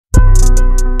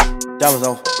Diamonds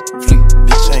on fleek,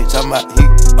 bitch ain't talking about heat.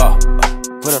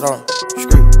 Put it on,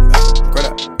 screw, straight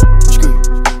out, screw,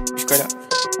 straight out,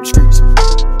 screws.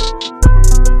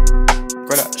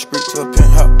 Straight out, street to a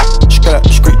penthouse. Straight out,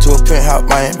 street to a penthouse,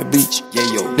 Miami Beach. Yeah,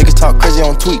 yo. Niggas talk crazy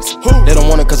on tweets. They don't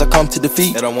want it cause I come to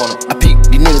defeat. They don't want it. I peek,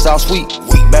 these niggas all sweet.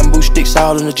 Bamboo sticks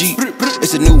all in the Jeep.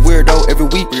 It's a new weirdo every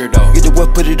week. Get the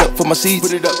what, put it up for my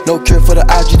seeds. No cure for the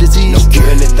IG disease. No cure.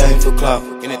 Do anything for clout.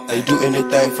 They do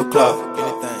anything for clout.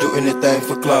 Do anything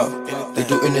for clout. They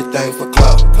do anything for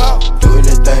clout. Do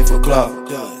anything for clout.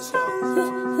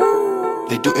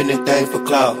 They do anything for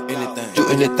clout. Do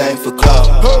anything for clout.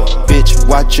 Bitch,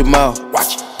 watch your mouth.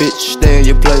 Bitch, stay in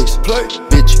your place.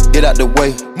 Bitch, get out the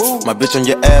way. My bitch on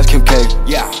your ass, Kim K.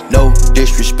 No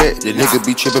disrespect, the nigga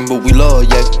be trippin', but we love,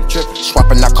 yeah.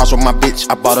 Swappin' out cars with my bitch.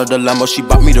 I bought her the Lambo, she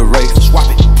bought me the Wraith. Swap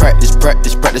it. Practice,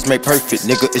 practice, practice, make perfect.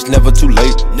 Nigga, it's never too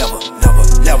late. Never, never,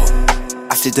 never.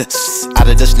 I take the out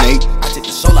of the snake. I take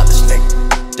the soul out the snake.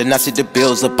 Then I see the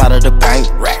bills up out of the bank.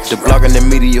 The blog and the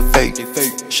media fake.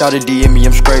 Shout it DM me,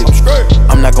 I'm straight.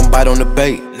 I'm not gon' bite on the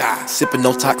bait. Sippin'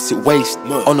 no toxic waste.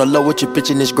 On the low with your bitch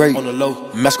and it's great.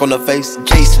 Mask on the face,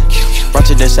 Jason.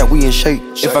 Ratchet that said we in shape.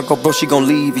 If I go broke, she gon'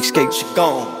 leave, escape. She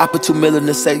gone. I put $2 million in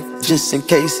the safe, just in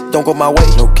case. Don't go my way.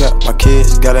 No cap, my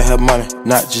kids gotta have money,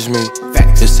 not just me.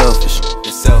 Facts. It's selfish.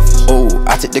 Ooh,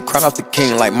 I take the crown off the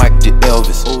king like Mike did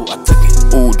Elvis. Ooh, I took it.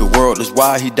 Ooh, the world is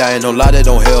wild, he dying, no lie, that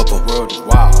don't help him. The world is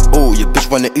wild. Ooh, your bitch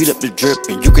wanna eat up the drip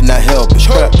and you cannot help it.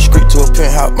 Straight up the street to a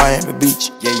penthouse, Miami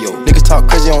Beach. Yeah, yo. Niggas talk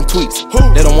crazy on tweets.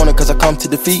 They don't want it cause I come to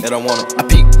defeat. They don't want it. I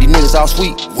peek, these niggas all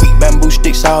sweet. Bamboo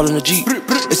sticks all in the Jeep.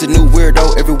 It's a new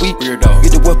weirdo every week. Get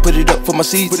the what, put it up for my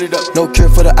seeds. No cure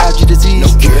for the IG disease. No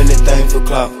cure. Do anything for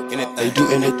clout. They do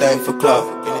anything for clout.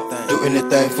 Do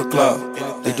anything for clout.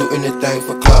 They do anything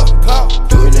for clout.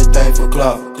 Do anything for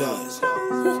clout.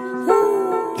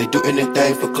 They do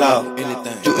anything for clout.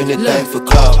 Do anything for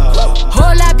clout.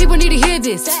 Whole lot of people need to hear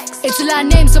this. It's a lot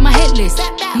of names on my hit list.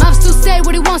 Mom still say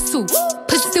what he wants to.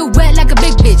 Pussy still wet like a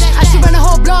big bitch. I should run a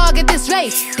whole blog at this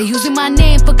rate. They using my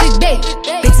name for clickbait.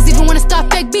 Bitches even wanna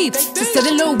start fake beef. Just sell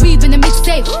a little weave in the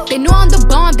mixtape. They know I'm the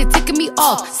bomb, they ticking me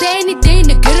off. Say anything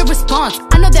to get a response.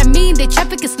 I know that mean they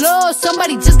traffic is slow.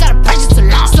 Somebody just gotta purchase to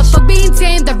launch. So fuck being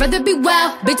tame, I'd rather be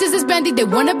wild. Bitches is brandy, they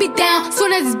wanna be down.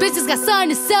 Soon as these bitches got something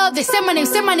to sell, they say my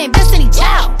name, Destiny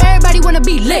Child. Everybody wanna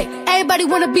be lit, everybody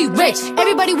wanna be rich,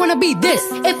 everybody wanna be this.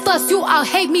 If us you all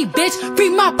hate me, bitch. Free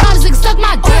my problems and suck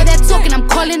my dick. All that talking, I'm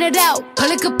calling it out.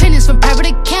 Public opinions from private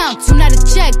accounts. You not a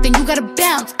check, then you gotta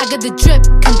bounce. I got the drip,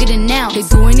 come get it now. They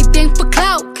do anything for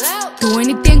clout, do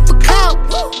anything for clout.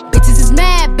 Bitches is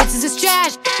mad, bitches is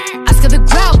trash. Oscar the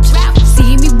grouch,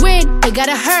 see me win, they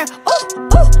gotta hurt. Ooh,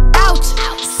 ooh, ouch.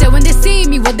 So when they see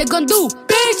me, what they gon' do?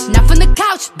 Bitch, not from the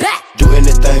couch, back. Do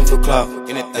anything for clout.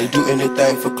 They do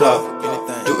anything for clout.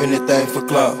 Do anything for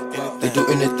clout. They do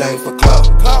anything for clout.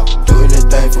 Do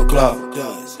anything for clout.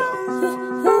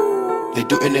 They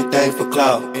do anything for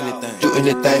clout. Do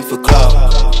anything for clout.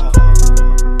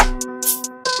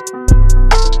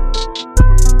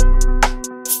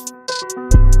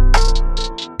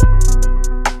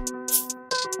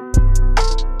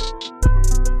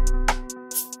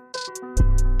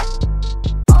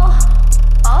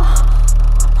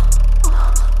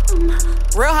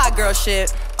 Real hot girl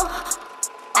shit.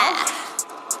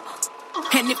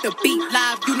 And if the beat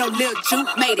live, you know Lil Juke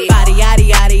made it. Body yaddy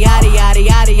yaddy yaddy yaddy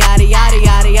yaddy yaddy yaddy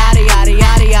yaddy yaddy yaddy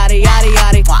yaddy yaddy yaddy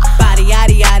yaddy. Body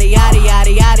yaddy yaddy yaddy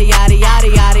yaddy yaddy yaddy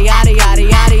yaddy yaddy yaddy yaddy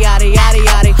yaddy yaddy yaddy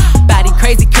yaddy. Body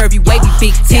crazy curvy wavy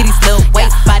big titties little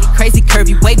waist. Body crazy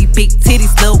curvy wavy big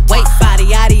titties little waist. Body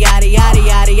yaddy yaddy yaddy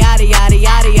yaddy yaddy yaddy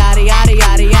yaddy yaddy yaddy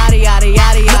yaddy yaddy yaddy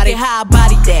yaddy yaddy. Look at how I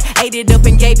bodied that, ate it up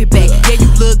and gave it back. Yeah, you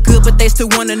look good, but they still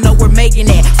wanna know we're making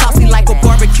that. Saucy like a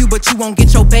barbecue, but you won't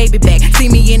get your baby back. See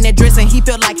me in that dress and he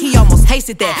felt like he almost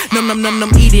tasted that. Num num num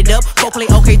num, eat it up. Go play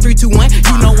okay, 3, 2, 1.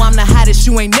 You know I'm the hottest.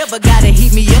 You ain't never gotta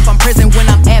heat me up. I'm present when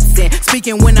I'm absent,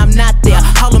 speaking when I'm not there.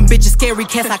 Call them bitches scary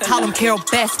cats. I call them Carol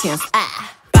Baskins.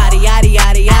 Body yaddy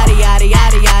yaddy yaddy yaddy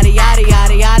yaddy yaddy yaddy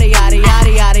yaddy yaddy yaddy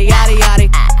yaddy yaddy yaddy yaddy.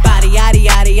 Body yaddy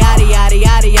yaddy yaddy yaddy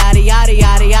yaddy yaddy yaddy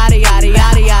yaddy yaddy yaddy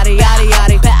yaddy yaddy yaddy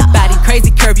yaddy. Body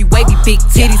crazy curvy wavy big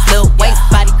titties little waist.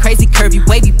 Body crazy curvy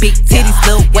wavy big titties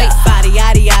little waist. Body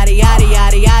yaddy yaddy yaddy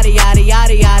yaddy yaddy yaddy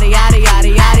yaddy yaddy yaddy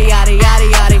yaddy yaddy yaddy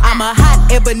yaddy yaddy. I'm a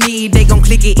hot ebony, they gon'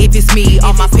 click it if it's me.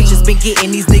 All my pictures been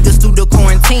getting these niggas through the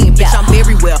quarantine. Bitch, I'm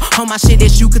very well on my shit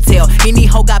as you could tell. Any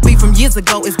hoe got beef from years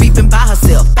ago is beefing by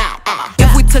herself.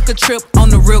 If we took a trip on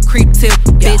the real creep tip,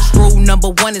 bitch, rule number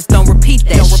 1 is don't repeat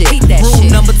that shit. Rule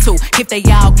number 2, if they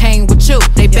all came with you,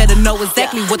 they better know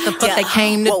exactly what the fuck they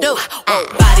came to do.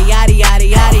 Body yaddy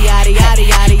yaddy yaddy yaddy yaddy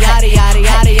yaddy yaddy yaddy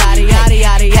yaddy yaddy.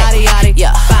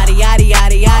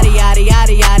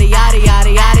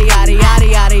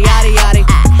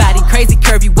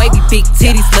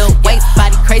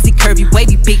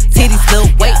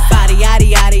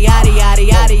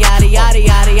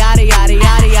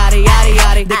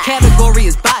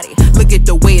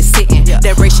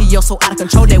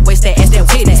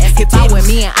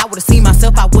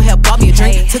 myself, I would have bought me a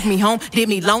drink. Took me home, did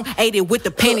me long, ate it with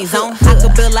the pennies on. I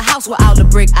could build a house with all the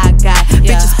brick I got.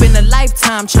 Bitches spend a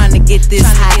lifetime trying to get this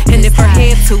high. And if her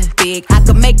head too big, I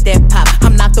could make that pop.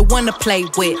 I'm not the one to play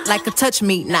with, like a touch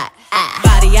me not.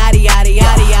 Body yaddy yaddy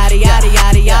yaddy yaddy yaddy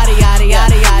yaddy yaddy yaddy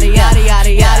yaddy yaddy yaddy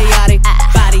yaddy yaddy yaddy.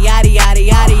 Body yaddy yaddy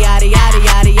yaddy yaddy yaddy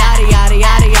yaddy yaddy yaddy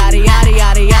yaddy yaddy yaddy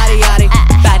yaddy yaddy yaddy.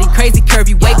 Body crazy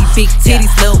curvy wavy big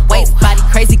titties little waist. Body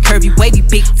crazy curvy wavy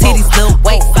big titties little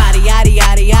waist. Body yaddy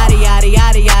yaddy yaddy yaddy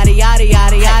yaddy yaddy yaddy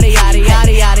yaddy yaddy yaddy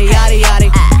yaddy yaddy yaddy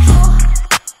yaddy.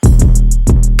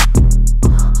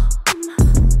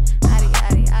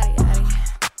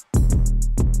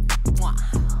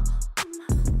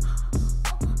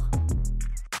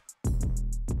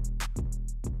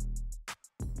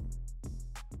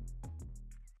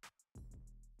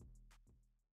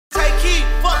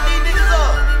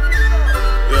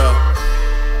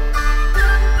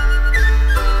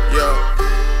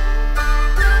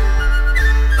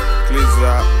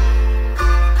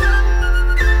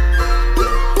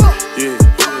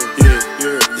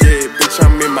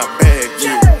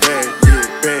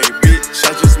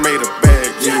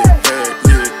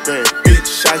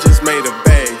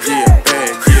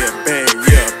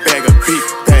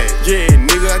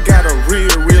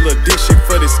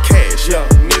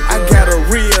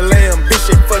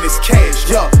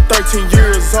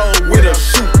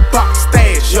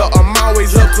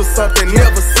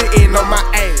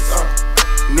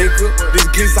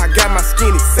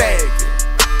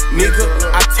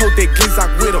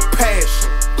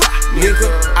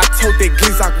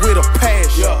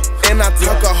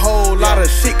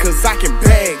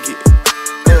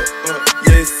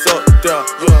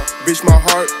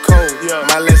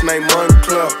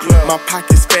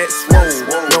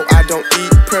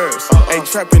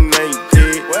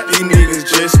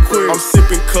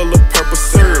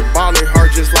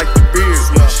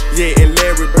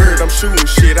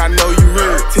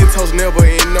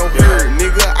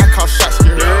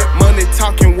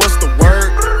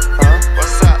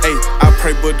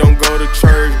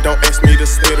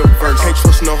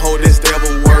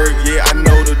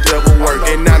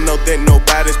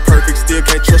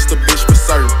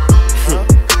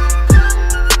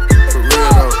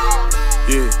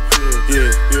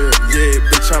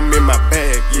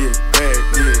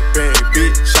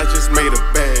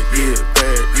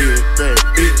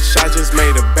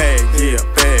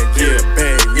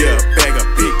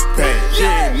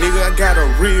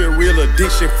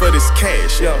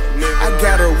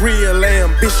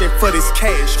 For this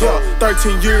cash,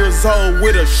 13 years old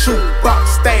with a shoebox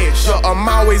stash. I'm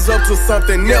always up to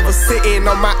something, never sitting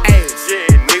on my ass. Yeah,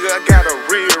 nigga, I got a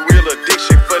real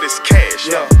addiction for this cash.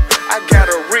 I got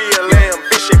a real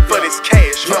ambition for this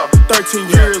cash. 13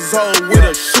 years old with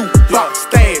a shoebox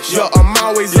stash. I'm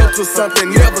always up to something,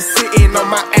 never sitting on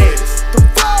my ass. The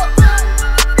fuck?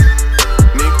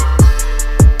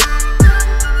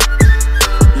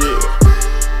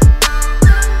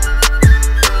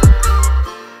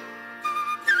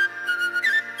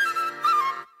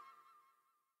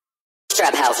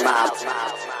 Trap House Mob.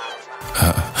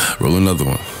 Roll another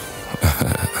one.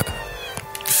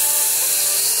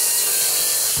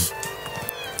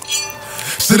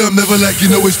 Sit up, never like you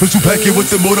know it's special packet with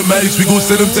them automatics. We gon'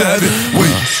 send them to heaven.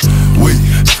 Wait.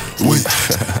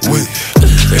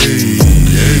 Hey.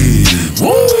 Woo!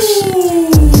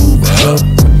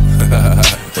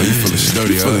 Oh, you feeling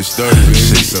sturdy, huh?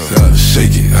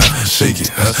 Shake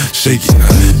it.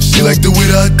 She like the way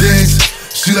that I dance.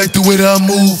 She like the way that I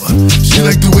move. She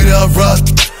like the way that I rock.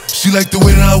 She like the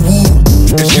way that I woo.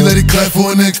 And she let it clap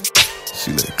for a nigga.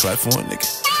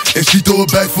 And she throw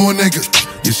it back for a nigga.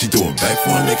 Yeah, she throw it back for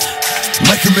a nigga.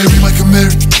 Michael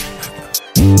Mary.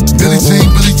 Billie Jean.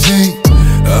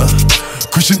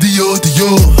 Christian Dior.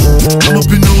 I'm up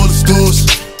in all the stores.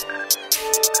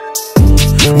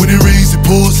 When it rains, it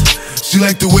pours. She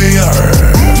like the way I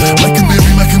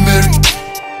Michael Mary.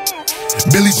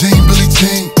 Billie Jean.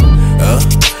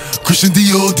 Christian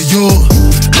Dior.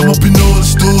 I'm up in all the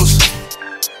stores.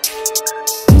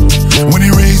 When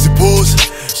it rains, it pours.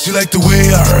 She like the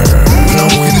way I when I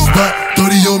walk in the spot,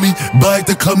 30 on me. Buy at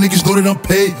the club, niggas know that I'm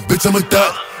paid. Bitch, I'm a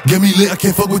thot. Get me lit, I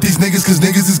can't fuck with these niggas cause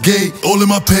niggas is gay. All in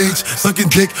my page, sucking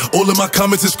dick. All in my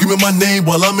comments and screaming my name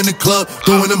while I'm in the club,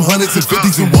 throwing them hundreds and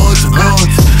fifties and ones.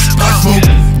 I smoke,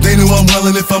 they know I'm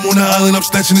wildin'. If I'm on the island, I'm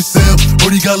snatching his cell.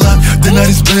 Brody got locked, the night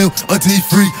is bail. Until he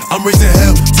free, I'm raising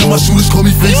hell. Tell my shooters call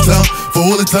me FaceTime. For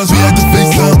all the times we had to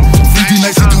FaceTime. 3D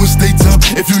nights, I do it state time.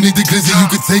 If you need the glizzy, you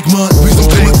can take mine. Please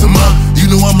don't play my to mine. You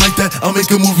know I'm like that, I'll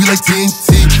make a movie like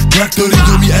TNT. Glock 30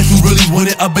 on me, ask who really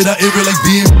want it. I bet I air it like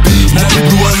B&B. Now they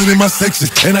blue island in my section,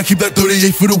 and I keep that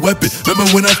 38 for the weapon. Remember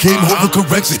when I came home for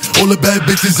correction? All the bad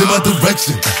bitches in my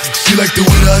direction. She like the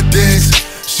way that I dance.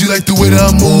 She like the way that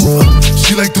I move.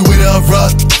 She like the way that I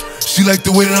rock. She like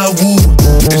the way that I woo.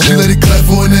 And she let it clap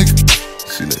for a nigga.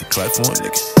 She let it clap for a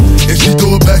nigga. And she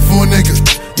throw it back for a nigga.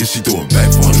 Yeah, she throw it back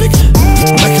for a nigga.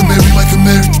 Mike and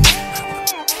Mary.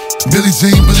 Billie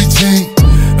Jean.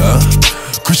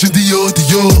 Christian Dior.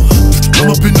 I'm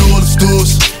up in all the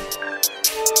stores.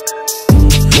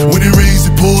 When it rains,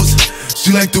 it pours.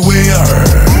 She like the way I heard.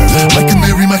 Mike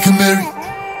and Mary.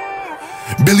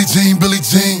 Billie Jean.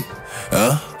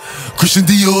 Christian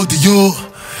Dior.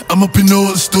 I'm up in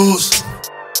all the stores.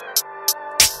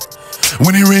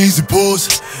 When it rains, it pours.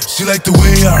 She like the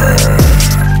way I heard.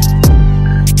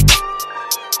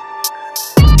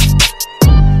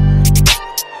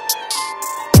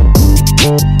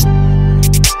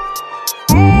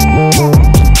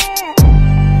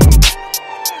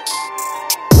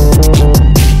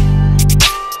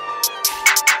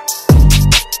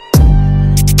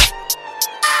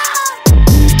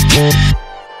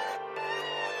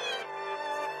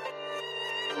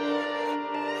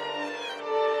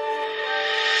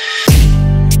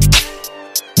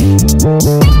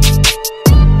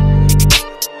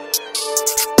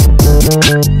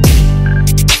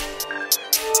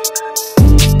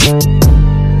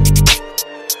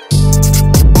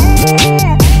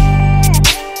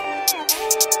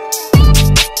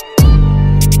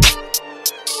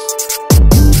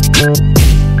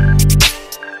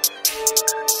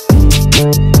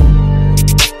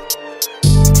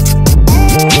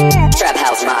 Trap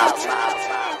House Mob.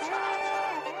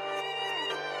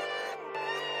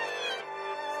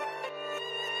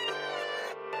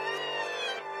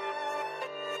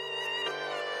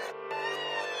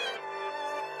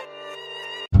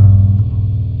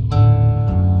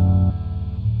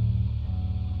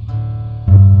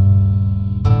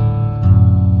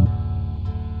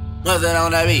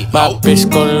 My bitch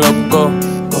go loco.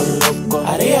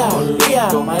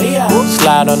 Maria.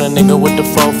 Slide on a nigga with the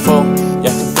fofo.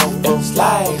 Yeah.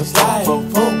 Slide.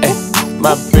 Ay,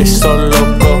 my bitch so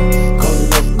loco.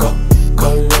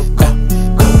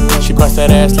 She bust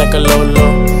that ass like a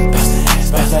Lolo.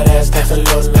 Bust that ass like a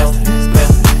Lolo.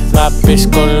 My bitch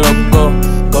go loco.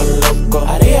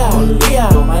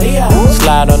 Maria.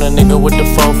 Slide on a nigga with the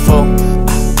fofo.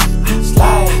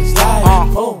 Slide.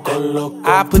 Go loco.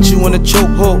 I put you in a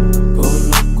chokehold.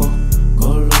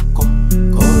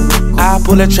 I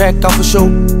pull that track off a show.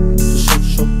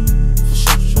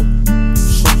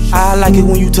 I like it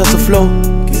when you touch the floor.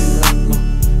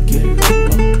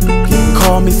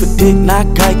 Call me for dick, not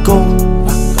Geico.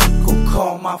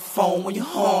 Call my phone when you're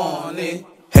horny.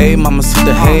 Hey,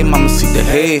 mamacita,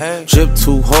 hey. Drip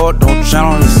too hard, don't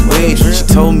drown on this wave. She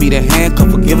told me to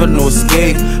handcuff her, give her no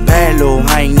escape. Bad little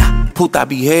hyena. Puta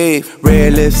behave,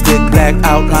 red lipstick, black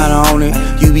outline on it.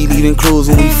 You be leaving clues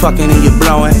when we fucking and you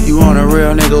blowing. You on a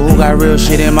real nigga who got real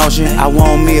shit in motion. I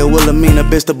want me a Wilhelmina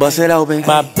bitch to bust it open.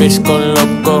 My bitch go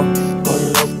loco.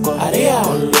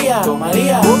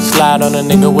 Maria. Slide on a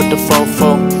nigga with the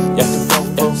fofo. Yeah.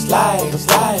 Slide.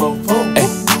 Ay,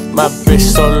 my bitch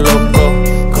so loco.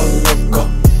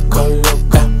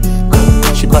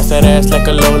 She bust that ass like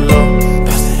a Lolo.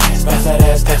 Bust that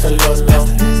ass like a Lolo.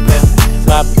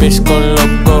 My bitch go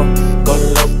loco.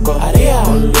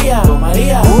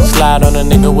 Maria. Slide on a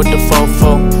nigga with the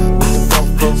fofo.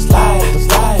 Slide.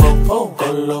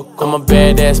 Go loco. I'm a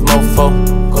badass mofo.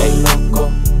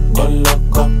 Go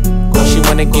loco. She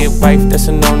wanna get wife, that's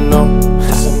a no-no.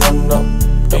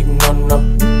 Big no-no.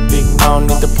 I don't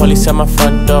need the police at my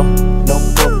front door.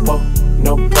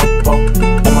 No popo.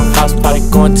 At my house party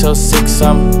going till 6,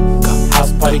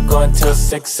 house party going till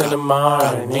 6 in the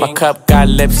morning. My cup got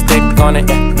lipstick on it.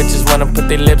 Bitches wanna put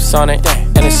their lips on it.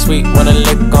 And it's sweet, wanna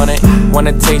lick on it.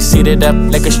 Wanna taste, eat it up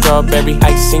like a strawberry.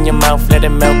 Ice in your mouth, let it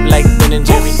melt like Ben and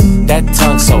Jerry's. That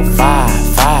tongue so fire.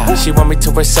 She want me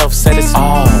to herself, said it's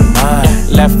all mine.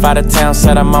 Left out of town,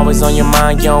 said I'm always on your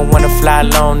mind. You don't wanna fly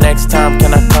alone, next time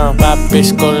can I come? My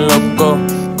bitch go loco.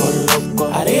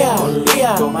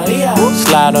 Maria.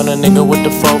 Slide on a nigga with the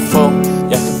fofo.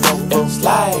 Yeah.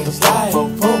 Slide.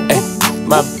 Ay,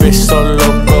 my bitch so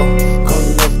loco.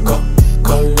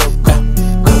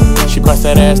 She bust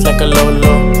that ass like a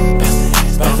Lolo.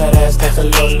 Bust that ass like a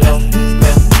Lolo.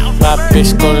 My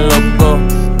bitch go loco.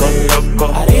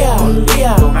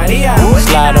 Maria.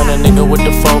 Slide on a nigga with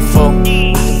the fofo.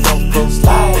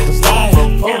 Slide.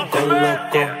 Go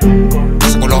loco.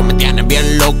 Ese culo me tiene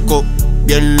bien loco.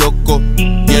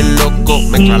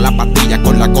 Mezcla la pastilla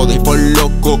con la coda y for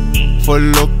loco.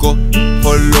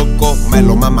 loco. Me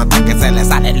lo mama hasta que se le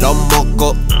salen los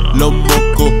mocos. Los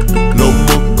mocos, los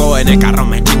mocos. En el carro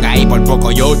me chinga y por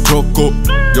poco yo choco.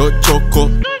 Yo choco.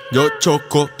 Yo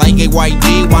choco, Tiger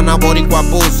YG, wanna boricua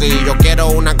pussy. Yo quiero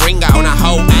una gringa, una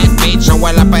hoe ass bitch. No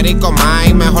huele a perico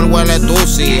más, mejor huele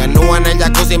tusi. El nu en el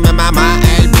jacuzzi me mama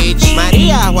el bitch.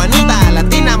 María, Juanita,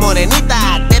 latina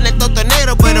morenita. Tiene el toto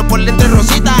negro pero por dentro es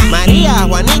rosita. María,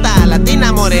 Juanita,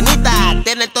 latina morenita.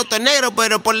 Tiene el toto negro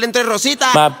pero por dentro es rosita.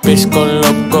 My bitch go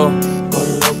loco.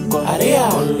 María,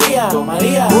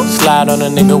 María. Slide on a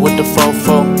nigga with the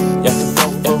fofo. Yeah,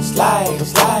 slide,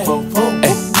 slide, fofo.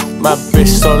 My bitch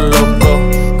so loco,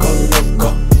 go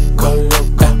loco, go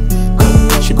loco.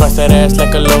 She bust that ass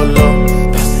like a lolo,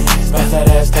 bust that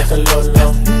ass like a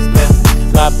lolo.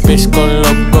 My bitch go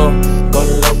loco,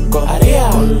 Maria,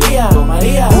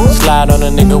 Maria. Slide on a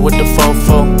nigga with the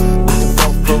fofo,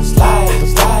 slide,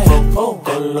 slide, fofo,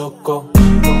 go loco.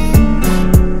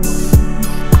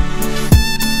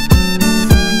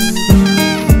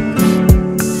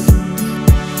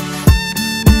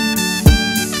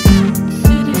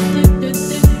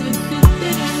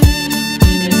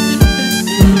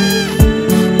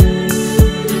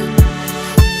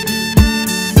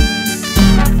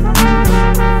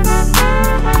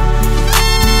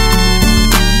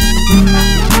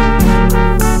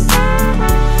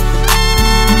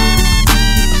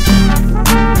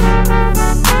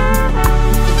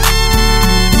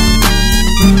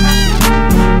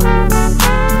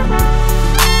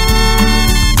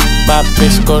 My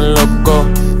bitch go loco,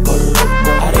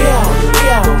 Maria,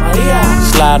 Maria.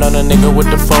 Slide on a nigga with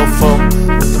the fofo,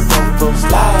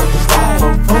 slide, slide,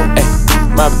 fofo. Ay,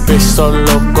 my bitch so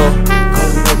loco, go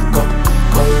loco,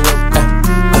 go loco.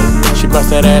 She bust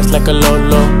that ass like a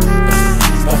lolo,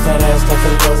 bust that ass like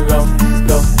a lolo.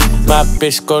 My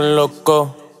bitch go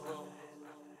loco.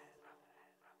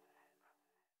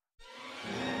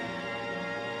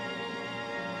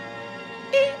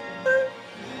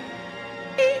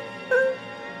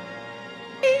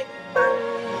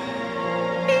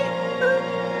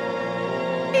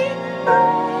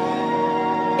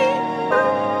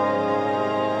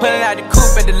 Pulling out the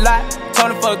coupe at the lot,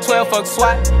 Tony fuck 12, fuck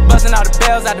SWAT. Busting all the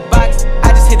bells out the box.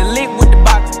 I just hit a lick with the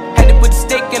box. Had to put the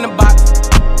stick in the box.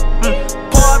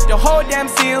 Pour up the whole damn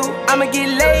seal. I'ma get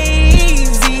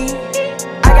lazy.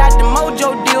 I got the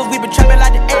mojo deals. We been trapping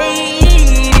like the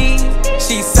 80s.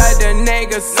 She said the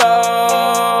nigga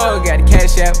so got the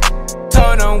cash out.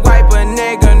 Told him wipe a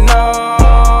nigga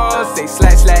no. Say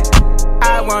slash slash.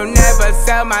 I won't never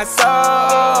sell my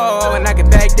soul, and I can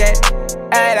back that.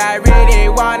 And I really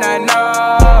wanna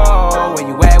know where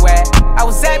you at, where? I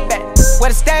was at back, where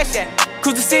the stash at?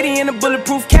 Cruise the city in a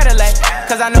bulletproof Cadillac.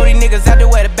 Cause I know these niggas out there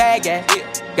where the bag at.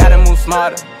 Gotta move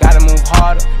smarter, gotta move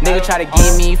harder. Nigga try to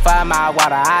give me 5 mile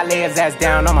water. I lay his ass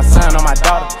down on my son, on my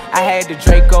daughter. I had the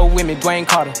Draco with me, Dwayne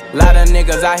Carter. Lot of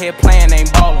niggas out here playing,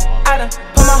 ain't ballin'. I done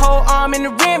put my whole arm in the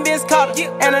rim, Vince Carter.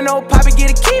 And I know Poppy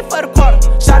get a key for the quarter.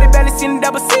 Shawty barely seen the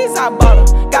double C's, I bought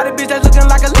her. Got a bitch that's looking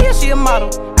like a Leah, she a model.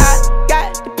 I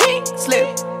got the pink slip,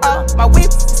 my whip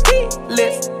is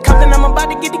keyless. Compton, I'm about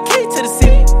to get the key to the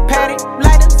city. Patty,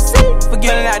 light up the seat.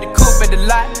 Forgetting out the coupe at the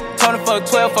lot. Tony fuck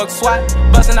 12, fuck SWAT.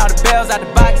 Busting all the bells out the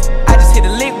box. I just hit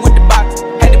a lick with the box.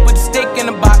 Had to put the stick in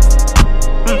the box.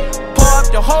 Pour up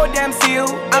the whole damn seal.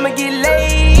 I'ma get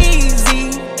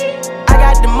lazy. I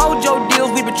got the mojo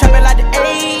deals. We been trapping like the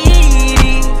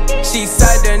 80s. She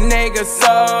said the nigga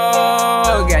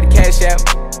so got the cash out.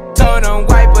 Told him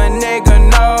wipe a nigga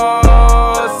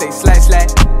no. Say slash slash.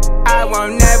 I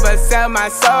won't never sell my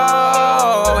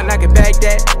soul, and I can back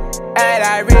that. And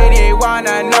I really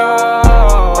wanna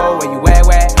know where you at,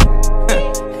 where?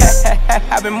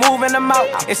 I've been moving them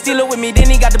out, and steal it with me, then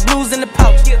he got the blues in the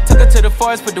pouch. Took her to the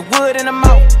forest, put the wood in her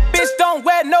mouth. Bitch, don't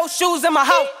wear no shoes in my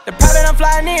house. The private I'm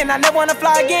flying in, I never wanna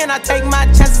fly again. I take my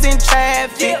chances in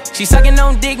traffic. She sucking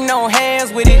on dick, no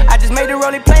hands with it. I just made the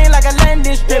rolling plane like a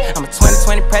landing strip. I'm a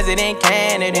 2020 president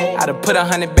candidate. I done put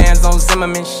 100 bands on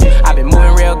Zimmerman shit. I been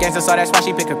moving real gangster, so that's why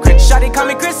she pick a crit. Shawty call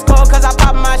me Chris Cole, cause I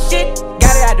pop my shit.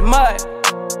 Got it out the mud,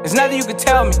 there's nothing you can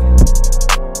tell me.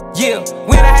 Yeah,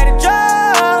 when I had a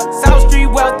job, South Street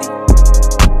wealthy.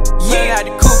 Yeah, I had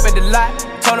the coupe at the lot.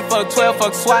 Tony fuck 12,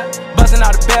 fuck SWAT. Busting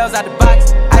all the bells out the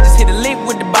box. I just hit a lick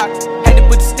with the box. Had to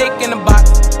put the stick in the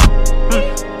box.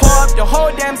 Pour up the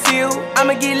whole damn seal.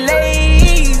 I'ma get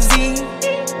lazy.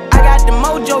 I got the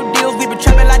mojo deals. We been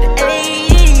trapping like the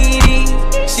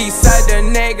 80s. She said the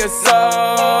nigga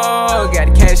so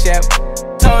got the cash out.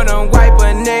 Told him wipe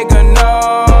a nigga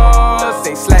no.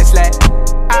 Say slash slash.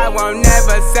 I won't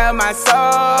never sell my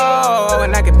soul,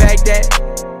 and I can back that.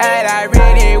 And I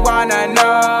really wanna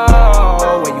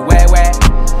know where you at, where?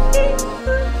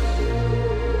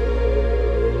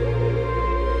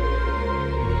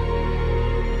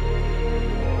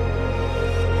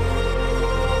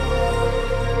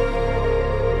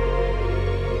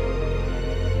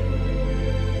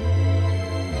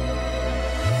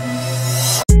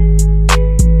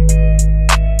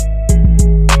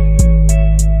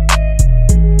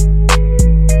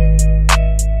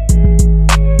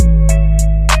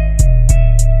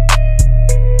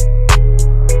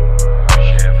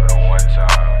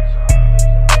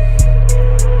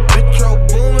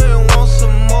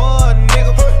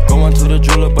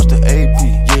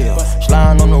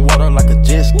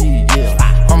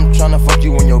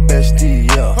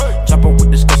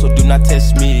 not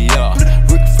test me, yeah.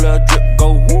 Ric Flair drip,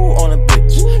 go woo on a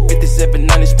bitch.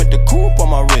 5790, spent the coupe on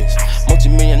my wrist.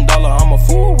 Multi-million-dollar, I'm a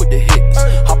fool with the hits.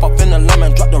 Hop up in the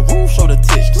lemon, drop the roof, show the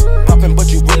tits. Poppin', but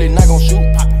you really not gon' shoot.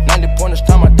 90 pointers,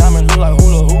 time my diamonds look like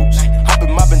hula hoops.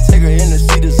 Hoppin', moppin', take her in the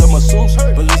seats of my suits.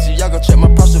 Balenciaga, check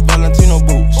my purse, Valentino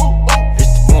boots.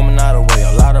 It's the woman out of way,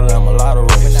 a lot of lamb, a lot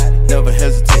of race. Never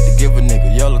hesitate to give a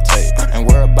nigga yellow tape. Ain't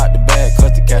worry about the bag,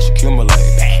 cause the cash accumulate.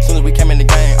 Soon as we came in the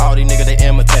game, all these niggas, they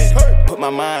imitated. Put my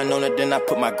mind on it, then I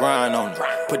put my grind on it.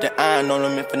 Put the iron on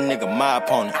them if a nigga my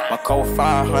opponent. My code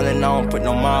 500, I don't put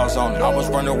no miles on it. I was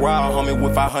running wild, homie,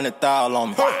 with 500,000 on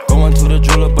me. Going to the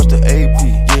jeweler, bust the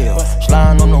AP, yeah.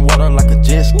 Sliding on the water like a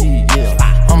jet ski, yeah.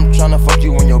 I'm tryna fuck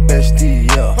you and your bestie,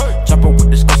 yeah. Chopper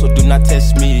with this skull, so do not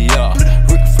test me, yeah.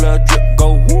 Ric Flair drip,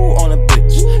 go woo on a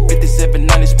bitch.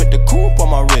 5790, spent the coupe on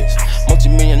my wrist.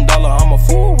 Multi-million-dollar, I'm a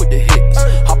fool with the hits.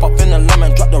 Hop up in the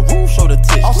lemon, drop the roof, show the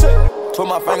tits. Twirl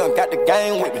my finger, got the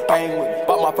game with me.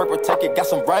 Bought my purple ticket, got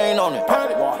some rain on it.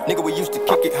 Nigga, we used to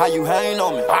kick it, how you hang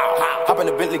on me? Hop in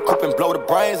the Bentley coupe and blow the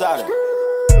brains out of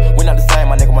it. We not the same,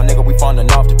 my nigga, we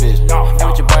funding off the vision. And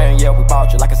with your brain, yeah, we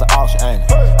bought you like it's an auction, ain't it?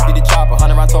 Get the chopper,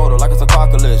 100 round total, like it's a car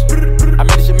collision. I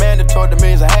made this shit mandatory, the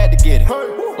means I had to get it.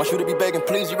 My shooter be begging,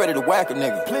 please, you ready to whack a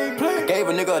nigga. I gave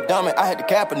a nigga a diamond, I had to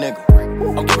cap a nigga.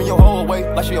 I'm giving your whole away,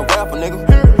 like she a rapper, nigga.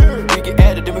 We get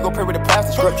added, then we go pray with the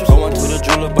pastor scriptures. Going to the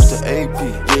jeweler, bust the AP,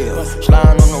 yeah.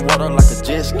 Sliding on the water like a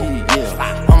jet ski,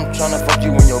 yeah. I'm tryna fuck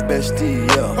you and your bestie,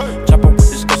 yeah. Chopper with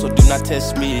this girl, so do not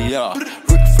test me, yeah.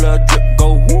 Ric Flair drip,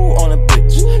 go woo on a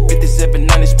bitch.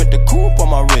 5790, spent the coupe on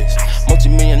my wrist.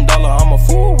 Multi-million-dollar, I'm a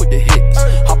fool with the hits.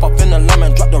 Hop up in the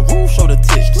lemon, drop the roof, show the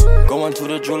tits. Going to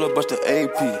the jeweler, bust the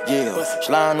AP, yeah.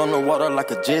 Sliding on the water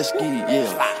like a jet ski, yeah.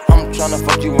 I'm tryna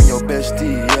fuck you and your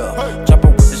bestie, yeah. Chopper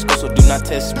with this girl, so do not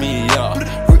test me, yeah.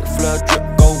 Ric Flair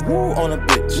drip, go woo on a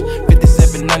bitch.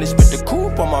 5790, spent the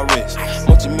coupe on my wrist.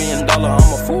 Multi-million-dollar,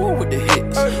 I'm a fool with the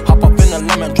hits. Hop up in the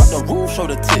lemon, drop the roof, show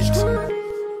the tits.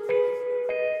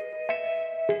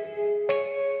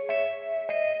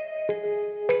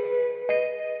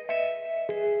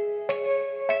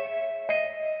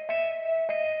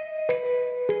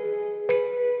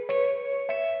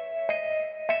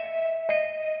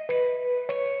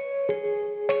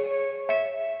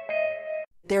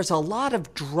 There's a lot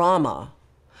of drama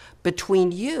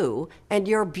between you and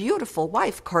your beautiful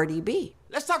wife, Cardi B.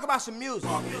 Let's talk about some music.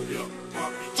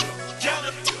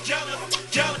 Jealous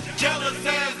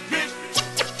ass bitch.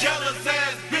 Jealous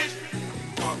ass bitch.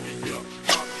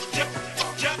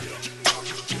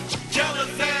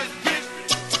 Jealous ass bitch.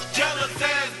 Jealous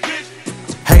ass bitch.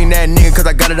 Hating that nigga cause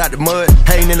I got it out the mud.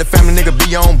 Hating in the family, nigga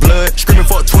be on blood. Screaming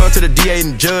for a 12 to the DA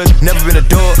and the judge. Never been a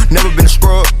dog, never been a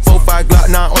scrub. 4-5 Glock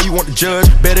 9, all you want to judge.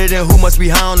 Better than who must be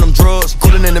high on them drugs.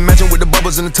 Coolin' in the mansion with the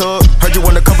bubbles in the tub. Heard you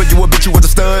wanna cover, you a bitch, you was a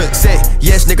stud. Say,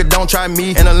 yes, nigga, don't try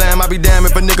me. And a lamb, I be damn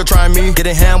if a nigga try me.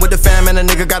 Getting hand with the fam and a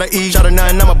nigga gotta eat. Shot a 9,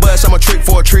 I'm a bust, I'm a trick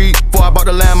for a treat. Before I bought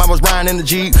the lamb, I was riding in the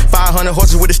Jeep. 500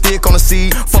 horses with a stick on the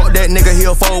seat. Fuck that nigga,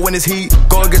 he'll fold when it's heat.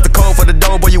 Go against the cold for the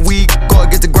dough, boy, you weak. Go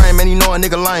against the grain, man, you know a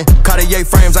nigga lame. Cartier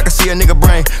frames, I can see a nigga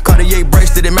brain. Cartier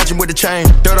bracelet, it matching with the chain.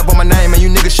 Dirt up on my name, and you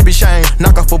niggas should be shamed.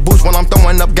 Knock off a boost when I'm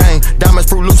throwing up game. Diamonds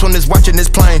fruit loose when it's watching this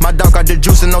plane. My dog got the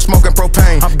juice and no smoking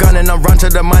propane. I'm gunning, I'm run to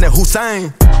the money,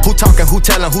 Hussein. Who talking, who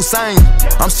telling, who saying?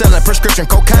 I'm selling prescription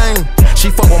cocaine. She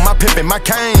fuck with my pimp and my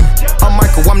cane. I'm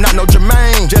Michael, I'm not no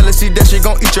Jermaine. Jealousy, that shit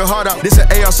gon' eat your heart out. This an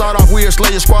AR sawed off, we'll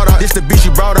slay your squad out. This the beat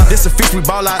you brought out, this a feast we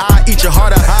ball out. I eat your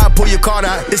heart out, I pull your card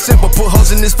out. It's simple, put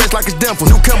holes in his face like it's dimple.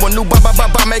 New Kimber, new ba,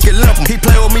 make it limp. He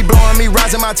play with me, blowing me,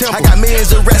 rising my temple. I got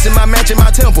millions of rats in my match in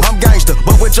my temple. I'm gangster,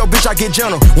 but with your bitch I get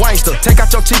gentle. Wangster, take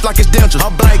out your teeth like it's dentures.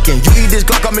 I'm blanking, you eat this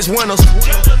Glock, I miss Winners.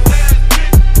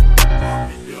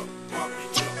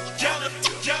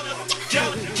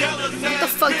 What the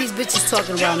fuck these bitches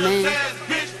talking about, man?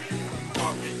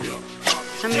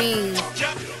 I mean,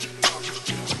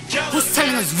 who's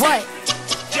telling us what?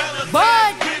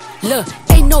 What? Look,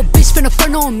 ain't no bitch finna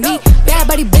front on me. Bad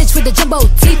body bitch with the jumbo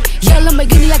teeth. Yell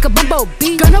Lamborghini like a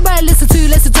bumblebee. Girl, nobody listen to you,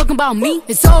 listen talking about me.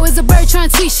 It's always a bird trying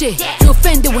to see shit. You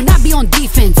offended when I be on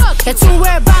defense. That's who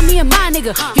worry about me and my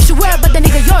nigga. You should worry about the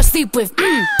nigga you're asleep with.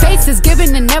 Fates is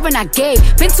given and never not gave.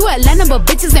 Been to Atlanta but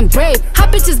bitches ain't brave. How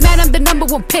bitches mad I'm the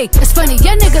 #1 pick. It's funny,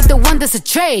 your nigga the one that's a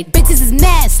trade. Bitches is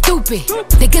mad, stupid.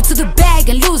 They get to the bag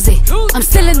and lose it. I'm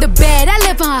still in the bed, I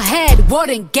live on her head.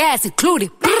 Water and gas included.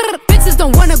 Bitches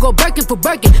don't wanna go Birkin for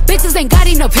Birkin. Bitches ain't got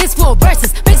enough hits for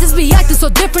verses. Bitches be acting so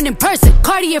different in person.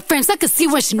 Cartier frames, I can see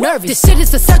when she nervous. This shit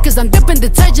is a circus, I'm dipping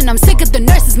detergent. I'm sick of the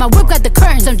nurses, my whip got the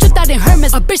curtains. I'm dripped out in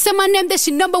Hermes. A bitch said my name, that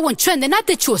she #1 trend. And I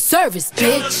did you a service,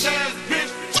 bitch.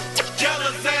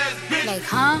 Like,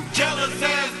 huh?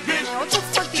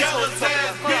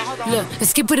 Look,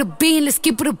 let's keep it a bean, let's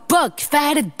keep it a buck. If I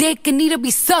had a dick, it need to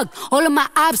be sucked. All of my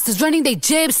obstacles running they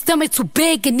jibs, stomach too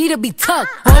big, it need to be tucked.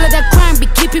 All of that crime be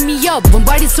keeping me up. When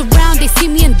bodies surround, they see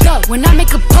me and duck. When I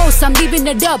make a post, I'm leaving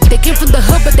it up. They came from the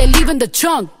hood, but they leaving the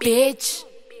trunk, bitch.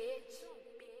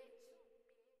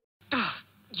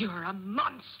 You're a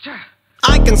monster.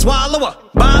 I can swallow a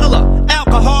bottle of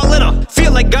alcohol in her.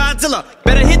 Feel like Godzilla.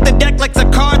 Better hit the deck like the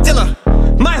car dealer.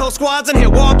 My whole squad's in here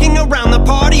walking around the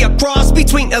party. A cross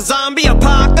between a zombie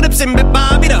apocalypse and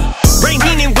Bobby the Brain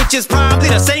meaning, which is probably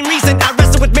the same reason I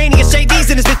wrestle with mania shades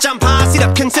in this bitch. I'm posse'd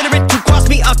up. Consider it to cost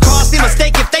me a costly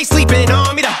mistake if they sleeping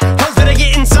on me. The hoes better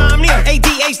get insomnia.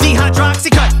 ADHD hydroxy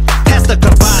cut. Pass the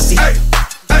Kavasi.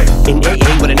 In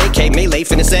AA with an AK melee,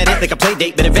 finna at it like a play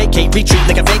date. Better vacate, retreat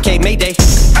like a vacate Mayday.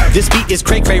 This beat is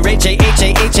cray cray, Ray J,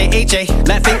 H-A-H-A-H-A.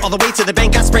 Laughing all the way to the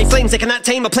bank, I spray flames. They cannot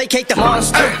tame or placate the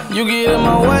monster. You get in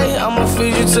my way, I'ma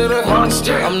feed you to the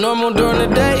monster. I'm normal during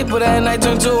the day, but at night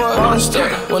turn to a monster.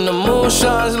 When the moon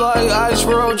shines like ice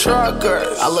road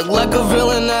truckers, I look like a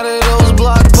villain out of those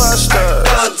blockbusters.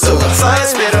 Gun to the fire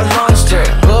spitter, monster.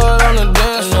 Blood on the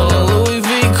dance floor, the Louis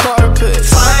V carpet.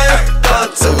 Fire, gun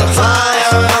to the fire.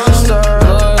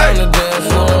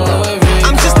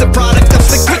 I'm just a product of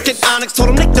the cricket onyx. Told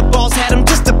him nick the balls, had him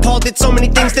just appalled. Did so many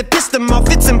things that pissed him off.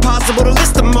 It's impossible to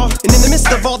list them all. And in the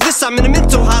midst of all this, I'm in a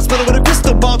mental hospital with a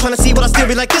crystal ball, trying to see what I still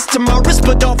be like this tomorrow.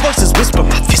 Rispadol versus whisper.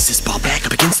 My fist is ball back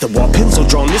up against the wall, pencil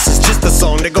drawn. This is just a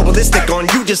song to go ballistic on.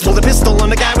 You just pull a pistol on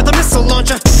the guy with a missile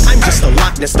launcher. I'm just a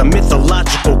Loch Ness, the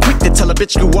mythological. Quick to tell a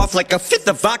bitch you off like a fifth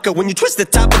of vodka. When you twist the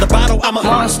top of the bottle, I'm a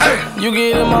monster. You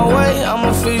get in my way,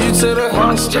 I'ma feed you to the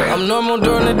monster. I'm normal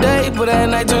during the day, but at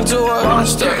night turn to a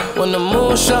monster. When the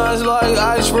moon shines like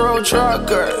ice road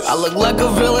truckers, I look like a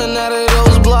villain out of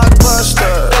those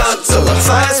blockbusters. Gun to the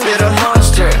fire spitter,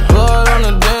 monster. Blood on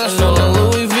the dance floor, the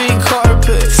Louis V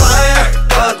carpet. Fire,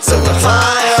 gun to the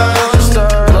fire. Monster.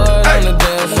 Blood on the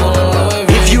dance floor, Louis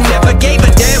V. If you never gave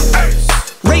a damn,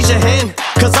 raise your hand,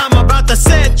 cause I'm about to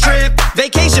set trip.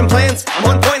 Vacation plans,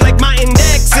 on point like my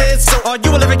index is. So all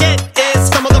you will ever get is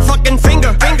some motherfucking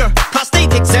finger.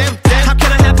 Prostate exam. How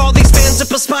can I have all these fans that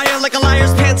perspire like a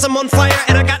liar's pants? I'm on fire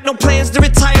and I got no plans to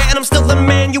retire. And I'm still the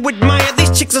man you admire.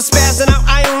 These chicks are spazzing out.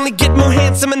 I only get more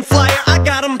handsome and flyer. I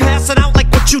got them passing out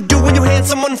like what you do when you hand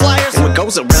someone flyers. And what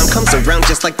goes around comes around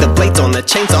just like the blades on the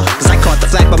chainsaw. Cause I caught the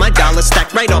flag but my dollar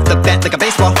stacked right off the bat like a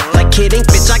baseball. Like kidding,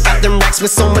 bitch, I got them racks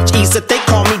with so much ease that they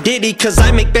call me Diddy. Cause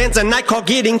I make bands and I call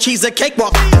getting cheese a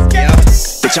cakewalk. Yeah,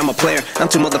 bitch, I'm a player. I'm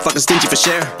too motherfucking stingy for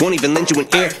share. Won't even lend you an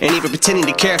ear, ain't even pretending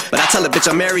to care. But I tell a bitch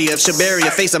I'm area of Shabaria,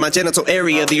 face of my genital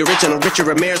area. The original Richard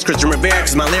Ramirez, Christian Rivera.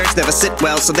 Cause my lyrics never sit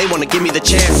well, so they wanna give me the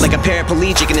chair. Like a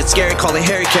paraplegic and it's scary, call it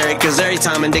Harry Carry. Cause every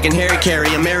time I'm digging Harry Carry,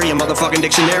 I'm marry a motherfucking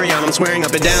dictionary on. I'm swearing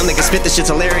up and down, they can spit this shit's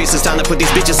hilarious. It's time to put these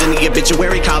bitches in the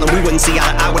obituary column. We wouldn't see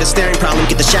eye to eye with a staring problem.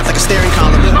 Get the shaft like a staring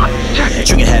column.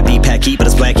 Trigger happy, pack heat, but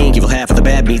it's black ink. Evil half of the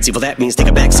bad meats. Evil that means take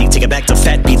a backseat, take it back to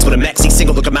fat beats with a maxi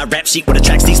single. Look at my rap sheet. What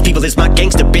attracts these people is my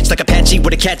gangster bitch like Apache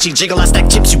with a catchy jiggle. I stack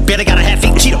chips, you better got a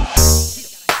half-eaten Cheeto.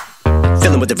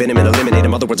 Fill him with the venom and eliminate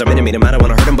him. Other words, I'm intimate him. I don't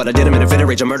wanna hurt him, but I did him in a fit of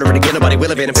rage. I'm murdering again, nobody will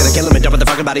evade him. Finna kill him and dump the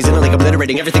fucking bodies in a lake,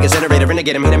 obliterating everything is generated.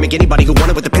 Renegade him, hit him, make anybody who want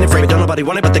it with the pin and frame. Don't nobody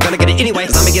want it, but they're gonna get it anyway.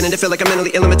 Cause I'm beginning to feel like I'm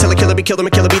mentally ill. I'm a killer, be killed, I'm a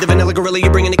killer, be the vanilla gorilla.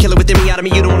 You're bringing the killer within me out of me.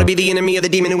 You don't wanna be the enemy of the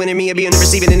demon who enemy of being the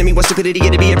receiving enemy. What stupidity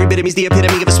it'd be. Every bit of me's the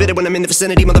epitome of a spitter when I'm in the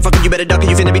vicinity. Motherfucker, you better duck or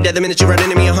you finna be dead the minute you run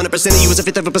into me. 100% of you is a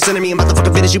fifth of a percent of me. I'm about to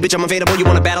fucking finish you, bitch. I'm available. You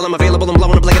wanna battle? I'm available. I'm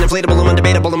blowing up like an inflatable. I'm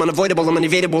undebatable. I'm unavoidable. I'm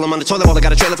unevadable. I'm on the toilet bowl. I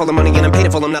got a trailer full of money and I'm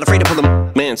paid for. I'm not afraid to pull them.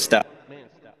 Man, stop.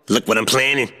 Look what I'm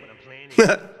planning.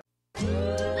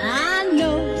 I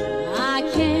know I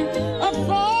can't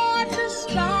afford to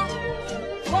stop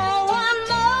for one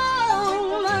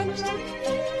moment.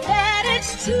 That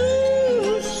it's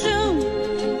too soon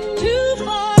to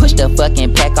fall. Push the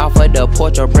fucking pack off of the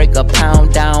porch or break a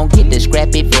pound down. Get the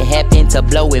scrap if it happen to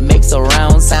blow, it makes a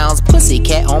round sounds.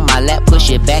 Pussycat on my lap, push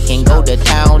it back and go to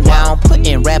town down.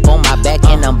 Putting rap on my back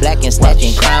and I'm black and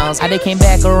snatching crowns. I done came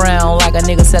back around like a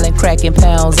nigga selling crack in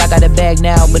pounds. I got a bag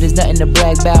now, but it's nothing to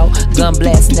brag about. Gun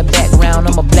blast in the background,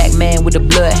 I'm a black man with the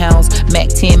bloodhounds. Mac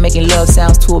 10 making love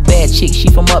sounds to a bad chick. She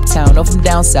from uptown, no from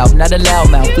down south, not a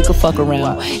loudmouth. We could fuck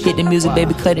around. Hit the music,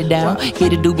 baby, cut it down. Hit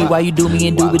the doobie while you do me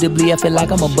indubitably. I feel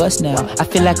like I'm a bust now. I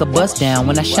feel like a bust down.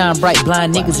 When I shine bright,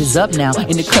 blind niggas is up now.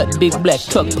 In the cut, big black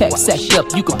truck pack sacked up.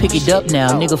 You can pick it up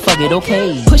now, nigga, fuck it,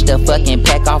 okay. Push the fucking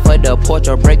pack off of the porch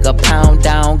or break a pound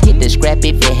down. Get the scrap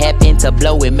if it happen to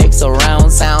blow, it makes a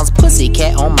round sounds.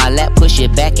 Pussycat on my lap, push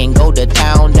it back and go to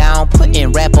town down.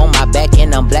 Putting rap on my back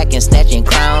and I'm black and snatching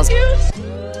crowns.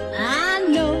 I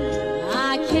know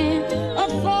I can't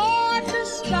afford to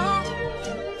stop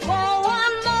for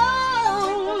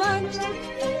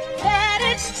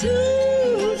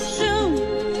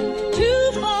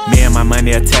down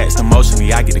there attached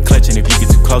emotionally. I get the clutching if you get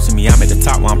too close to me. I'm at the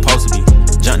top where I'm supposed to be.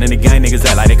 Jumping in the gang, niggas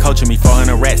act like they coaching me.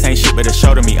 400 rats ain't shit but a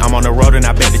show to me. I'm on the road and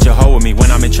I bet that you'll hold with me.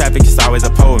 When I'm in traffic, it's always a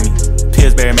pole with me.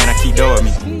 Pillsbury, man, I keep dough with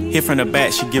me. Hit from the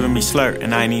back, she giving me slurp,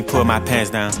 and I ain't even pull my pants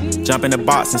down. Jump in the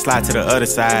box and slide to the other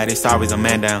side, it's always a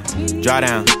man down. Draw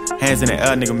down, hands in the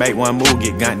air, nigga make one move,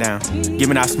 get gunned down.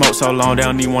 Giving out smoke so long, they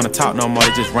don't even wanna talk no more,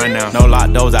 they just run down. No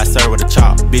lock doors, I serve with a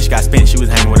chop. Bitch got spent, she was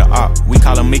hanging with a op. We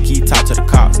call her Mickey, talk to the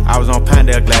cops. I was on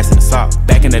Pinedale, glass in the sock.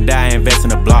 Back in the day, I invest in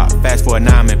the block. Fast forward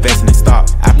now, I'm investing in stock.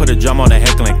 I put a drum on the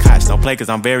heckling cots. Don't play cause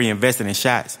I'm very invested in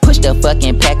shots. Push the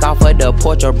fucking pack off of the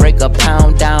porch or break a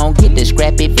pound down. Get the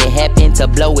scrap if it happen to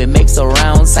blow, it makes a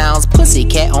round sounds.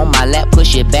 Pussycat on my lap,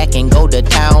 push it back and go to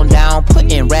town down.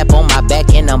 Putting rap on my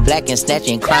back and I'm black and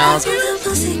snatching clowns. Put the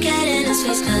pussycat in his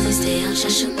face cause he stay out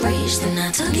just a breach. Then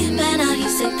I took it back, now he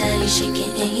sick that he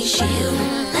shaking and he shield.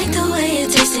 Like the way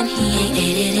it tastes and he ain't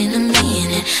ate it in a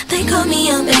minute. They call me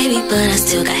a baby but I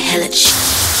still got hella shit.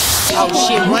 Oh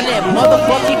shit, run that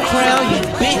motherfucking crown, you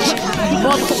bitch. You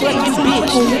motherfucking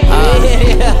bitch.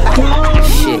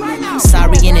 Shit.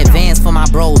 Sorry in advance for my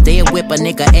bros, they'll whip a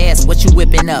nigga ass, what you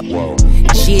whipping up?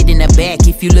 Shit in the back,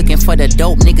 if you looking for the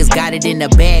dope, niggas got it in the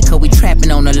bag, cause we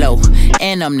trapping on the low.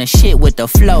 And I'm the shit with the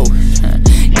flow.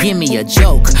 Give me a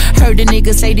joke. Heard the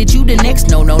nigga say that you the next,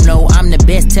 no, I'm the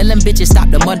best. Tell them bitches stop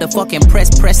the motherfucking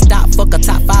press stop. Fuck a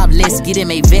top 5 list, get him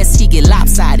a vest, he get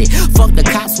lopsided. Fuck the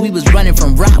cops, we was running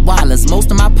from Rottweilers. Most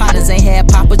of my partners ain't had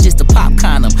papa, just to pop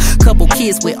condom. Couple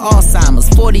kids with Alzheimer's,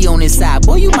 40 on his side.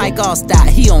 Boy, you might all stop,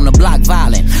 he on the block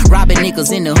violent. Robbing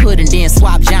niggas in the hood and then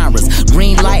swap genres.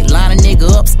 Green light, line a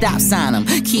nigga up, stop sign him.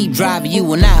 Keep driving, you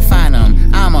will not find him.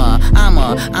 I'm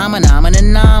an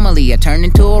anomaly. I turned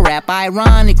into a rap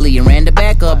ironically and ran the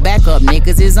back up,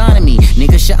 niggas is on me.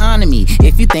 Niggas should honor me.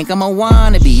 If you think I'm a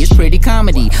wannabe, it's pretty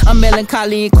comedy. I'm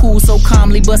melancholy and cool, so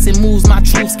calmly busting moves, my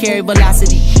troops carry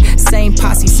velocity. Same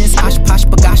posse since Osh Posh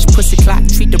Bagash pussy clock.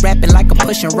 Treat the rapping like a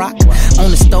pushing rock.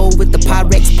 On the stove with the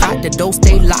Pyrex pot, the door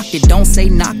stay locked, it don't say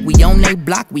knock. We on they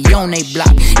block,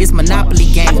 It's Monopoly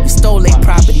games, we stole they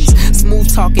properties.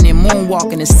 Smooth talking and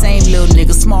moonwalking, the same little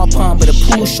nigga. Small pun but a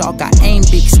pool shark. I aim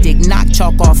big stick, knock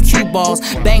chalk off cue balls,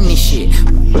 bang this shit.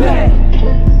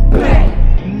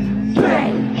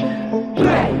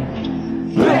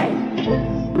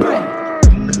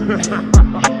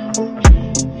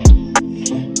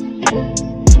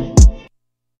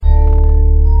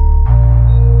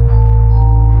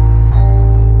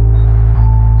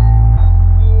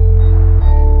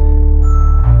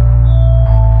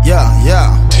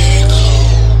 Yeah.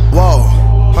 Whoa,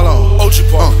 hold on.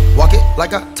 Walk it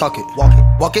like I talk it. Walk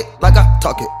it like I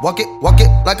talk it. Walk it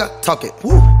like I talk it.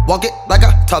 Walk it like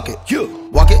I talk it.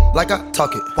 Walk it like I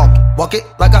talk it. Walk it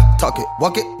like I talk it.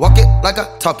 Walk it like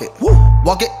I talk it.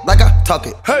 Walk it like I talk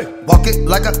it. Hey, walk it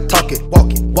like I talk it.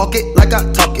 Walk it like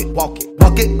I talk it. Walk it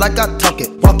like I talk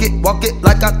it. Walk it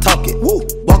like I talk it.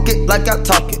 Walk it like I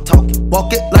talk it.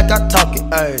 Walk it like I talk it.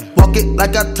 Hey, walk it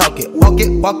like I talk it.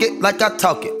 Walk it like I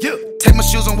talk it. Take my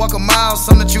shoes and walk a mile,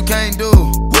 something that you can't do.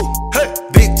 Hey,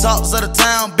 big talks of the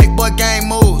town, big boy gang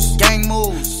moves.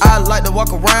 I like to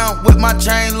walk around with my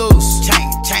chain loose. Chain.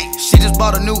 She just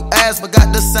bought a new ass, but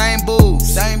got the same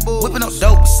boobs. Whipping up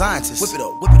dope scientists. Whip it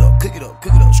up, cook it up.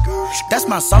 That's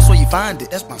my sauce where you find it.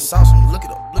 That's my sauce when you look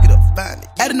it up, find it.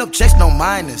 Adding up checks, no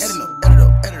minus.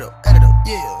 Add it up,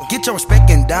 yeah. Get your respect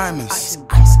in diamonds. Ice.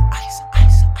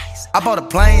 I bought a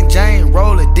plain Jane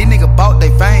roller, these niggas bought they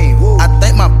fame. I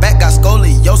think my back got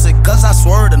scoliosis, cause I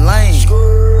swerved the lane.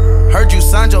 Heard you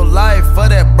signed your life for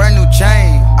that brand new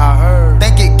chain. I heard.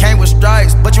 Think it came with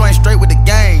stripes, but you ain't straight with the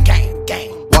gang.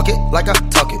 Walk it like I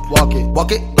talk it. Walk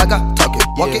it like I talk it.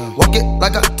 Walk it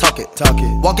like I talk it.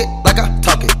 Walk it like I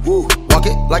talk it. Walk it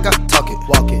like I talk it.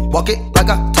 Walk it like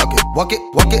I talk it. Walk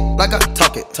it like I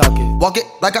talk it. Walk it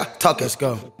like I talk it. Let's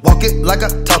go. Walk it like I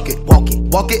talk it. Walk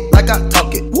it like I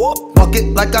talk it. Walk it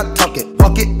like I talk it.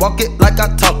 Walk it like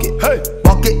I talk it. Hey,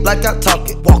 walk it like I talk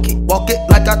it. Walk it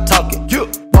like I talk it.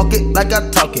 Walk it like I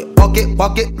talk it.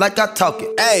 Walk it like I talk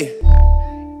it. Hey,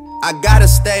 I gotta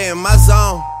stay in my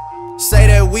zone. Say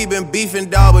that we been beefing,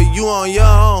 dawg, but you on your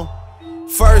own.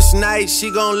 First night,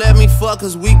 she gon' let me fuck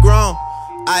cause we grown.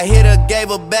 I hit her, gave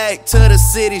her back to the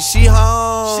city, she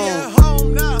home. She at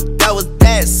home now. That was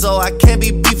that, so I can't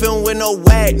be beefing with no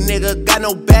whack nigga, got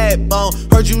no backbone.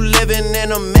 Heard you living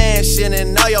in a mansion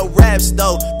and all your raps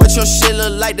though, but your shit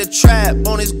look like the trap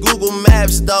on his Google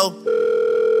Maps though.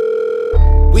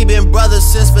 We been brothers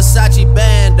since Versace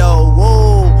Bando,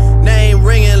 whoa. Name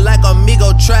ringing like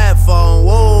Amigo trap phone,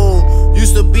 whoa.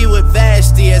 Used to be with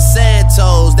Vashti at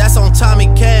Santos, that's on Tommy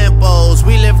Campos. Sopranos,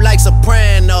 we live like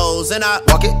Sopranos, and I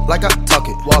walk it like I talk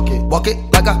it, walk it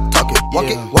like I talk it, walk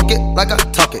it like I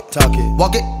talk it,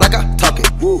 walk it like I talk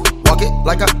it, walk it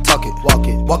like I talk it,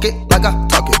 walk it like I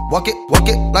talk it, walk it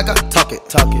like I talk it,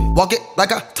 walk it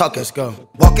like I talk it. Let's go.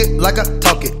 Walk it like I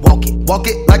talk it, walk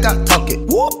it like I talk it,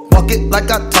 walk it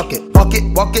like I talk it,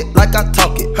 walk it like I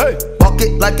talk it, hey, walk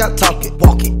it like I talk it,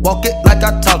 walk it like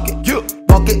I talk it, yeah.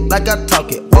 Walk it like I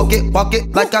talk it, walk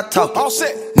it like I talk it. All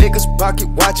set. Niggas pocket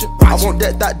watching. I want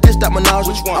that dish, that menage.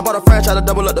 Which one? I bought a franchise to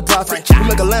double up the profit. We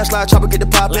make a landslide, chopper get the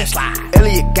poppin'.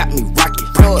 Elliot got me rocket.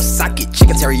 Plug socket,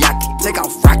 chicken teriyaki. Take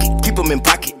off rocket, keep them in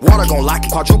pocket. Water gon' lock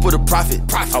it, quadruple the profit.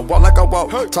 I walk like I walk,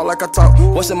 talk like I talk.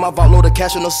 What's in my vault, load of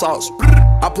cash and the sauce.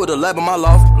 I put a lab in my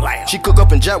loft. She cook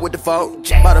up and jack with the fault.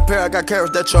 By the pair, I got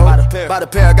carrots that choke. By the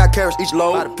pair, I got carrots each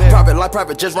load. Private life,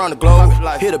 private just round the globe.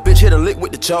 Hit a bitch, hit a lick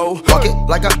with the cho. Walk it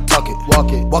like I talk it,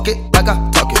 walk it like I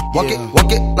talk it, walk it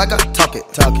like I talk it,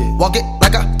 walk it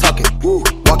like I talk it,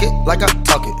 walk it like I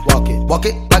talk it, walk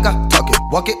it like I talk it,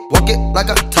 walk it like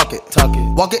I talk it,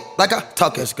 walk it like I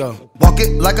talk it. Let's go. Walk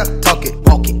it like I talk it,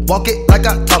 walk it like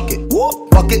I talk it,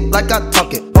 walk it like I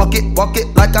talk it, walk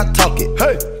it like I talk it,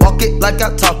 hey, walk it like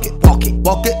I talk it, walk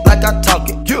it like I talk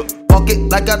it, yeah. Walk it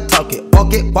like I talk it,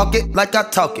 walk it like I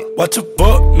talk it. Watch a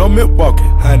buck, no Milwaukee,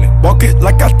 honey. Walk it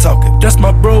like I talk it. That's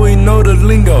my bro, he know the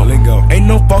lingo. Ain't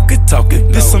no pocket talking.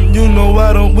 No. This some you know,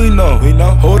 why don't we know?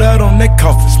 Hold out on that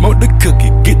coffin, smoke the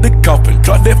cookie, get the coffin.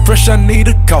 Drop that fresh, I need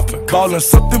a coffin. Ballin'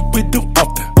 something we do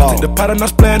often. Take the pot and I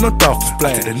splayin' on dolphin.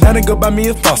 Take the night and go buy me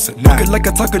a faucet. Walk it like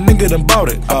I talk a nigga done bought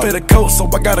it. I pay the coat, so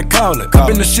I gotta call it. Cop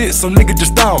in the shit, so nigga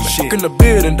just style me. Walk in the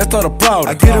building, that's all the proud.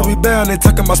 I get a rebound, they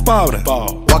talking about spouting.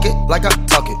 Walk it like I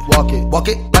talk it, walk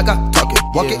it like I talk it,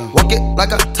 walk it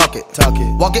like I talk it,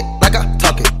 walk it like I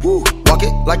talk it, walk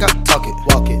it like I talk it,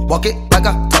 walk it like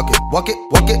I talk it,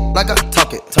 walk it like I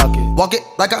talk it, walk it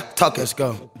like I talk it. Let's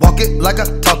go. Walk it like I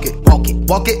talk it, walk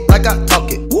it like I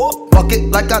talk it, walk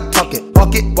it like I talk it,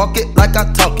 walk it like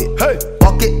I talk it, hey,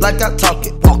 walk it like I talk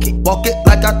it, walk it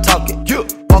like I talk it, yeah.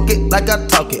 Walk it like I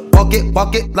talk it, walk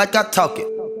it like I talk it.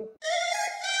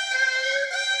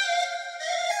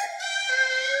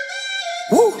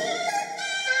 Woo!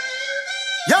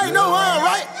 Y'all ain't know I'm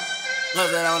right.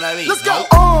 Let's go.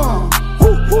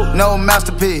 No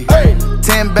masterpiece. Hey.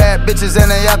 10 bad bitches and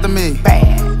they after me.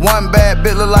 One bad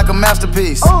bitch look like a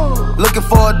masterpiece. Looking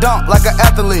for a dunk like an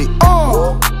athlete.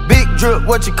 Big drip,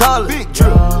 what you call it? Big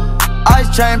drip. Ice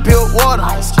chain, peeled water.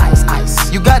 Ice.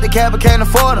 You got the cab, but can't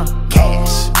afford them.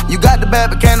 Cash. You got the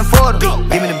bad, but can't afford them.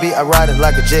 Give me the beat, I ride it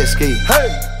like a jet ski.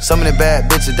 Hey. Some of the bad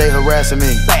bitches, they harassing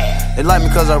me. They like me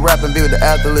cause I rap and be with the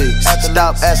athletes.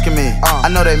 Stop asking me, I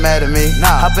know they mad at me.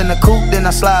 Hop in the coupe, then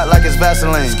I slide like it's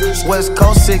Vaseline. West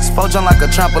Coast 6'4", jump like a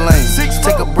trampoline.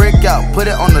 Take a brick out, put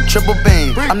it on the triple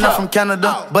beam. I'm not from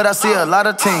Canada, but I see a lot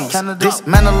of teams.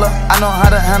 Dismantle her, I know how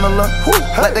to handle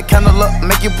her. Light the candle up,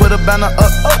 make you put a banner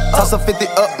up. Toss a 50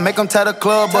 up, make them tie the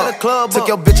club up. Took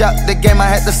your bitch out the game, I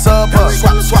had to sub her.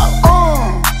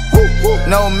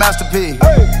 No masterpiece.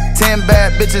 10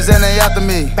 bad bitches and they after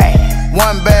me.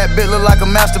 One bad bitch look like a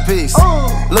masterpiece.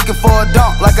 Looking for a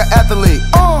dunk like an athlete.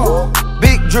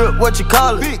 Big drip, what you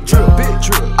call it? Big drip, big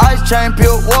drip. Ice chain,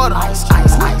 peeled water. Ice.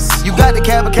 You got the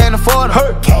cab, but can't afford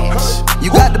them. Cash. You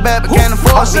got the bad, but can't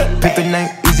afford it. Pick the name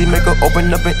easy, make her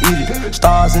open up and eat it.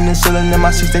 Stars in the ceiling in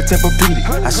my seats, they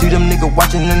Tempur-Pedic. I see them niggas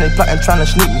watching and they plotting, trying to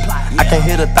sneak me. I can't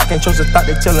hear the thought, can't trust the thought,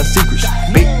 they telling secrets.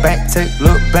 Big bank, take,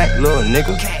 look back, little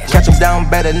nigga. Catch him down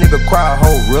bad, that nigga cry a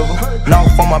whole river. Now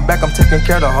on my back, I'm taking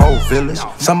care of the whole village.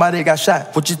 Somebody got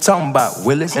shot, what you talking about,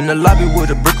 Willis? In the lobby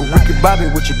with a brick of wicked Bobby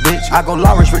with your bitch. I go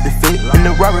Lawrence with the fit, in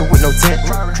the Rari with no tent.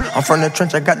 I'm from the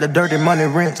trench, I got the dirty money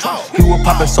rent. He was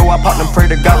poppin', so I popped and pray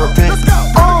to God repent.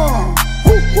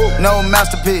 No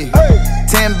masterpiece.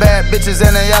 10 bad bitches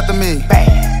and they after me.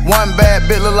 One bad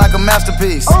bitch look like a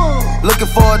masterpiece. Looking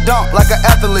for a dunk like an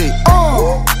athlete.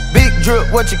 Big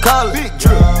drip, what you call it? Big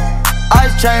drip.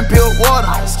 Ice chain, peeled water.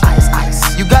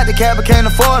 Ice. You got the cab, but can't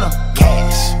afford them.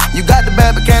 Cash. You got the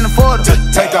bad, but can't afford them.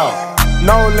 Take off.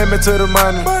 No limit to the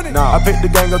money. Nah. I picked the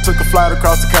gang up, took a flight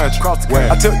across the country.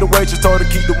 I took the waitress, told her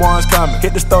keep the ones coming.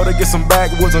 Hit the store to get some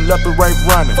backwoods and left the rape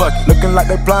running. Looking like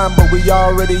they blind, but we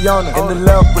already on it. In the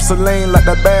left with Celine, like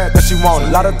that bag that she wanted.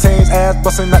 A lot of teams ass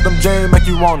busting like them jeans, make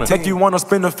you wanna. Make you wanna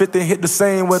spend a 50, hit the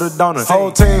scene with a donut.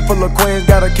 Whole team full of queens,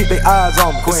 gotta keep their eyes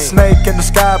on them. Snake in the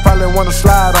sky, probably wanna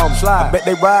slide on them. I bet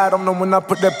they ride on them when I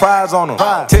put that prize on them.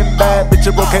 10 bad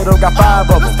bitches, Brocato got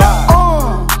 5 of them.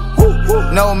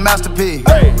 No masterpiece.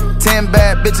 10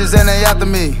 bad bitches and they after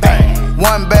me.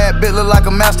 One bad bitch look like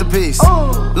a masterpiece.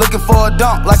 Looking for a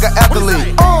dunk like an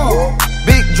athlete.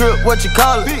 Big drip, what you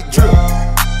call it? Big drip.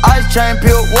 Ice chain,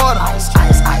 pure water. Ice.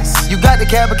 You got the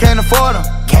cab but can't afford them.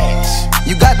 Cash.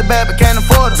 You got the bad but can't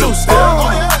afford them. Two-step.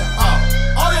 Oh yeah.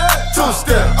 Oh yeah.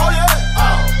 Two-step. Oh yeah.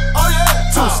 Oh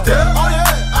yeah. Two-step. Oh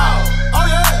yeah. Oh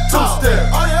yeah. Two-step.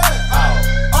 Oh yeah.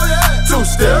 Oh yeah.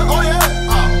 Two-step. Oh yeah.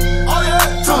 Oh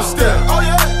yeah. Two-step. Oh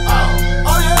yeah.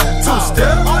 Oh yeah.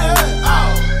 Two-step. Oh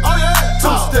yeah. Oh yeah.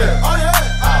 Two-step. Oh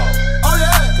yeah. Oh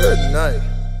yeah. Good night.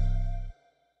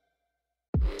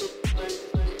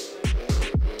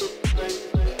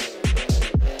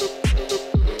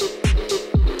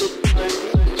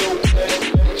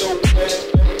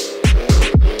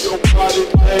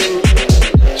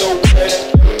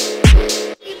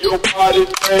 Your body,